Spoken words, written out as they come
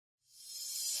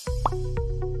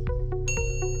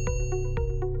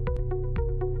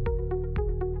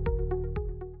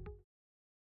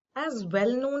as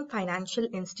well-known financial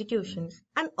institutions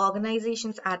and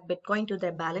organizations add Bitcoin to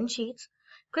their balance sheets,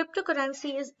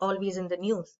 cryptocurrency is always in the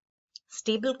news.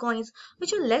 Stablecoins,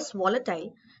 which are less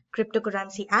volatile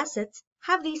cryptocurrency assets,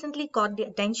 have recently caught the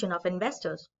attention of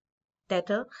investors.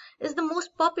 Tether is the most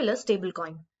popular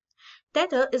stablecoin.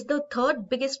 Tether is the third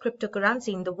biggest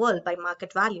cryptocurrency in the world by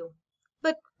market value.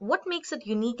 But what makes it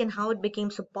unique and how it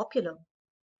became so popular?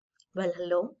 Well,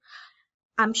 hello.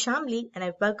 I'm Shamli and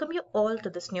I welcome you all to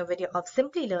this new video of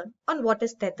Simplilearn on what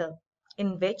is Tether,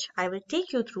 in which I will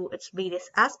take you through its various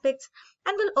aspects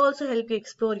and will also help you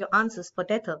explore your answers for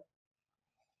Tether.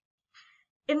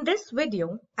 In this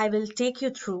video, I will take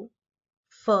you through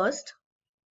first,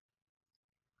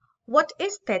 what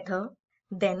is Tether?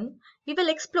 Then we will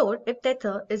explore if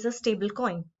Tether is a stable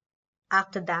coin.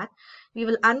 After that, we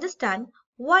will understand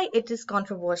why it is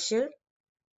controversial,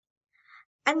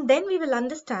 and then we will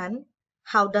understand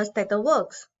how does Tether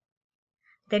works.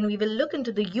 Then we will look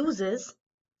into the uses,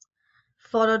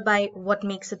 followed by what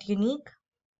makes it unique,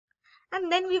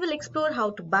 and then we will explore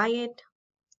how to buy it.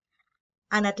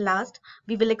 And at last,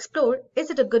 we will explore is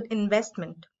it a good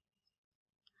investment.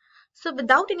 So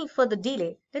without any further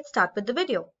delay, let's start with the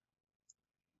video.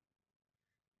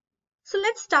 So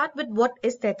let's start with what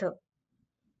is Tether.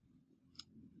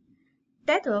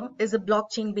 Tether is a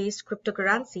blockchain-based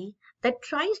cryptocurrency that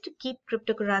tries to keep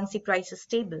cryptocurrency prices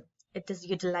stable. It is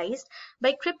utilized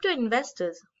by crypto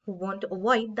investors who want to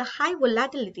avoid the high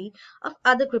volatility of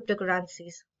other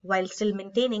cryptocurrencies while still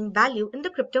maintaining value in the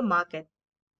crypto market.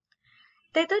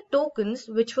 Tether tokens,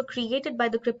 which were created by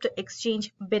the crypto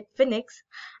exchange Bitfinex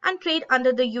and trade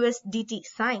under the USDT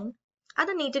sign, are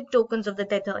the native tokens of the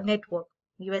Tether network.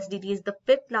 USDT is the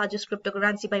fifth largest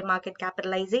cryptocurrency by market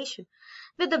capitalization,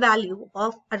 with a value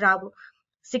of around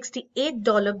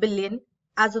 $68 billion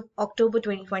as of October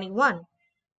 2021.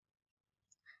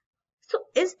 So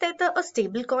is Tether a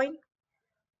stablecoin?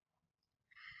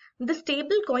 The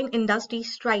stablecoin industry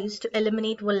strives to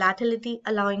eliminate volatility,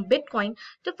 allowing Bitcoin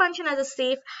to function as a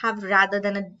safe haven rather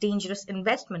than a dangerous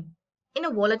investment. In a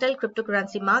volatile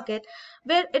cryptocurrency market,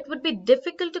 where it would be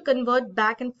difficult to convert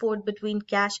back and forth between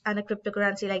cash and a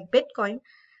cryptocurrency like Bitcoin,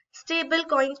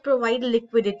 stablecoins provide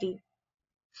liquidity.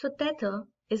 So Tether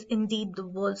is indeed the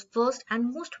world's first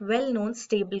and most well-known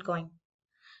stablecoin.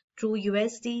 True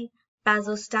USD,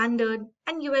 Peso Standard,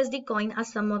 and USD Coin are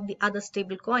some of the other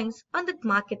stablecoins on the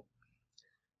market.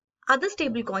 Other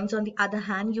stablecoins, on the other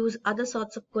hand, use other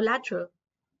sorts of collateral.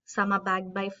 Some are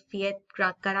backed by fiat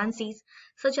currencies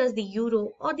such as the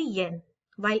euro or the yen,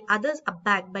 while others are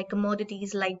backed by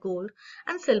commodities like gold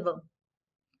and silver.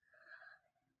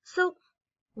 So,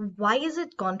 why is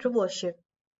it controversial?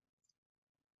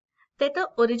 Tether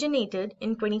originated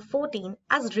in 2014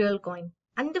 as real coin,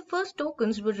 and the first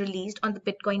tokens were released on the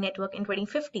Bitcoin network in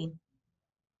 2015.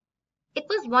 It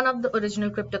was one of the original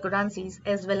cryptocurrencies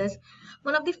as well as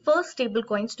one of the first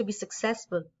stablecoins to be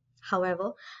successful.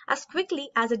 However, as quickly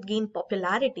as it gained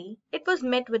popularity, it was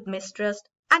met with mistrust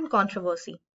and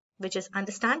controversy, which is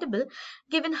understandable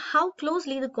given how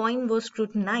closely the coin was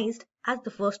scrutinized as the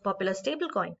first popular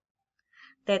stablecoin.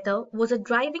 Tether was a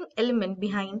driving element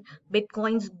behind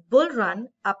Bitcoin's bull run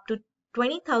up to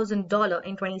 $20,000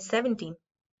 in 2017.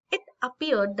 It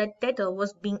appeared that Tether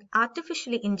was being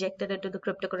artificially injected into the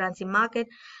cryptocurrency market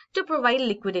to provide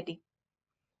liquidity.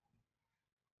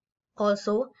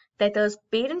 Also, Tether's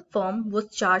parent firm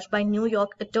was charged by New York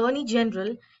Attorney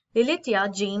General Letitia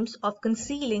James of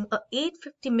concealing a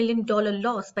 $850 million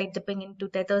loss by dipping into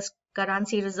Tether's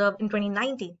currency reserve in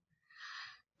 2019.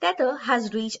 Tether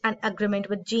has reached an agreement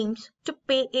with James to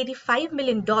pay $85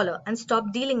 million and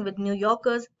stop dealing with New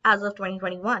Yorkers as of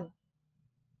 2021.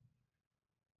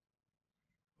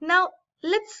 Now,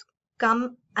 let's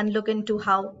come and look into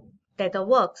how Tether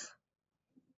works.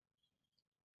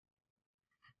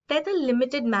 Tether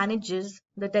Limited manages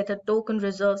the Tether token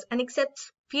reserves and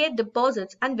accepts fiat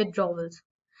deposits and withdrawals.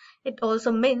 It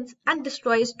also mints and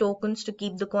destroys tokens to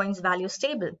keep the coin's value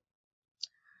stable.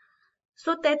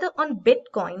 So Tether on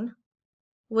Bitcoin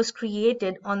was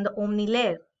created on the Omni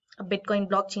layer, a Bitcoin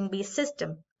blockchain-based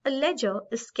system. A ledger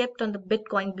is kept on the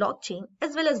Bitcoin blockchain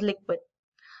as well as liquid,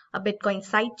 a Bitcoin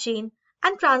sidechain,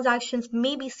 and transactions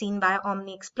may be seen via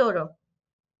Omni Explorer.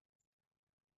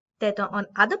 Tether on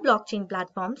other blockchain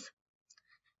platforms.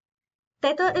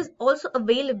 Tether is also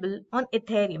available on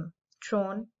Ethereum,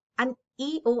 Tron, and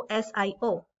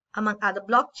EOSIO, among other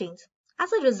blockchains.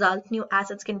 As a result, new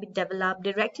assets can be developed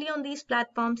directly on these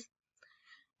platforms.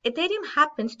 Ethereum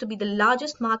happens to be the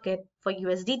largest market for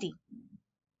USDT.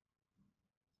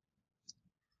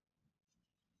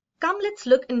 Come, let's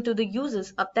look into the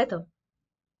uses of Tether.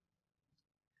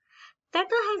 Tether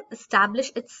has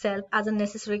established itself as a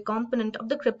necessary component of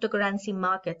the cryptocurrency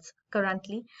markets.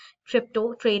 Currently,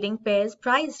 crypto trading pairs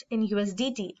priced in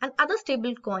USDT and other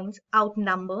stablecoins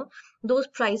outnumber those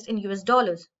priced in US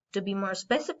dollars. To be more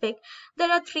specific,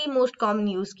 there are three most common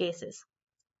use cases.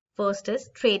 First is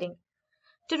trading.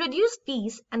 To reduce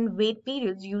fees and wait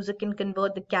periods, user can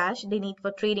convert the cash they need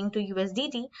for trading to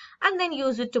USDT and then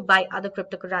use it to buy other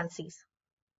cryptocurrencies.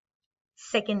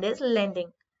 Second is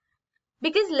lending.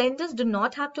 Because lenders do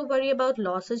not have to worry about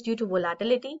losses due to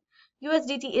volatility,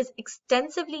 USDT is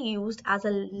extensively used as a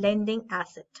lending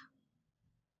asset.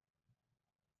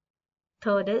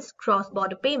 Third is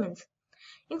cross-border payments.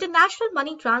 International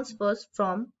money transfers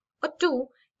from or to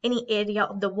any area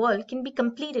of the world can be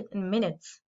completed in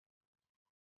minutes.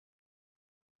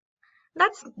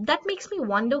 That makes me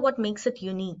wonder what makes it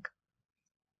unique.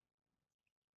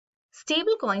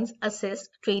 Stablecoins assist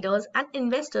traders and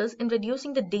investors in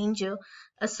reducing the danger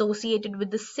associated with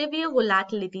the severe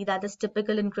volatility that is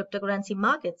typical in cryptocurrency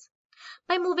markets.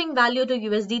 By moving value to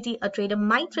USDT, a trader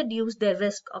might reduce their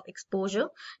risk of exposure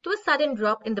to a sudden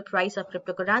drop in the price of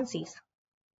cryptocurrencies.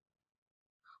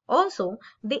 Also,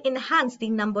 they enhance the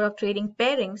number of trading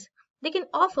pairings they can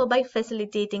offer by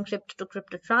facilitating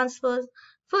crypto-to-crypto transfers.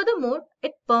 Furthermore,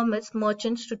 it permits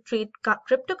merchants to trade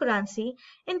cryptocurrency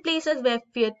in places where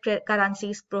fiat currency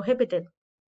is prohibited.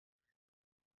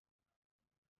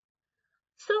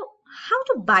 So, how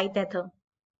to buy Tether?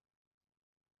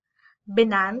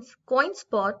 Binance,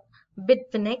 CoinSpot,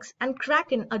 Bitfinex, and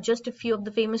Kraken are just a few of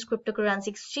the famous cryptocurrency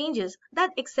exchanges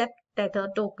that accept Tether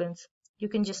tokens. You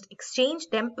can just exchange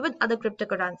them with other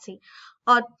cryptocurrency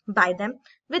or buy them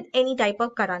with any type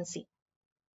of currency.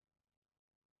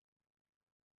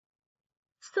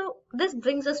 So this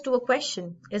brings us to a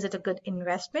question. Is it a good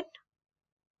investment?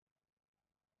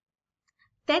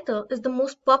 Tether is the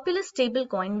most popular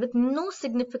stablecoin with no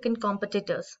significant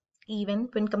competitors. Even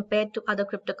when compared to other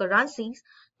cryptocurrencies,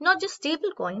 not just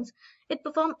stablecoins, it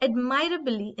performed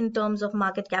admirably in terms of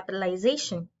market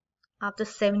capitalization. After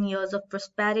 7 years of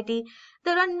prosperity,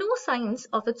 there are no signs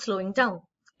of it slowing down.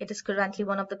 It is currently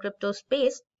one of the crypto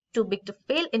space too big to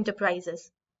fail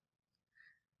enterprises.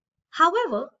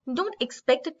 However, don't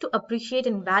expect it to appreciate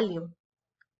in value.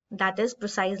 That is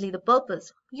precisely the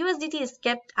purpose. USDT is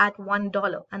kept at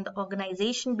 $1 and the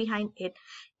organization behind it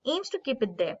aims to keep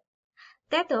it there.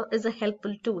 Tether is a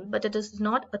helpful tool, but it is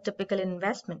not a typical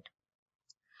investment.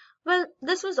 Well,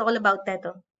 this was all about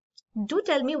Tether. Do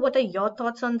tell me what are your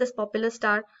thoughts on this popular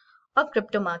star of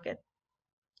crypto market.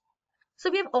 So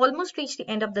we have almost reached the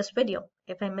end of this video.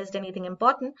 If I missed anything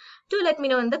important, do let me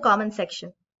know in the comment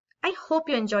section. I hope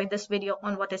you enjoyed this video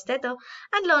on what is Tether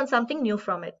and learned something new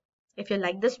from it. If you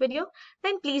like this video,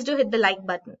 then please do hit the like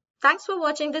button. Thanks for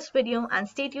watching this video and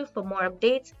stay tuned for more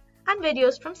updates and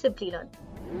videos from Simplilearn.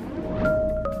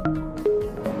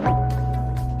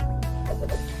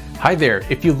 Hi there,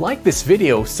 if you like this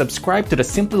video, subscribe to the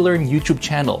Simplilearn YouTube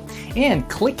channel and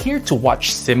click here to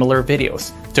watch similar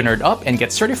videos. To nerd up and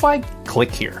get certified, click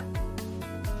here.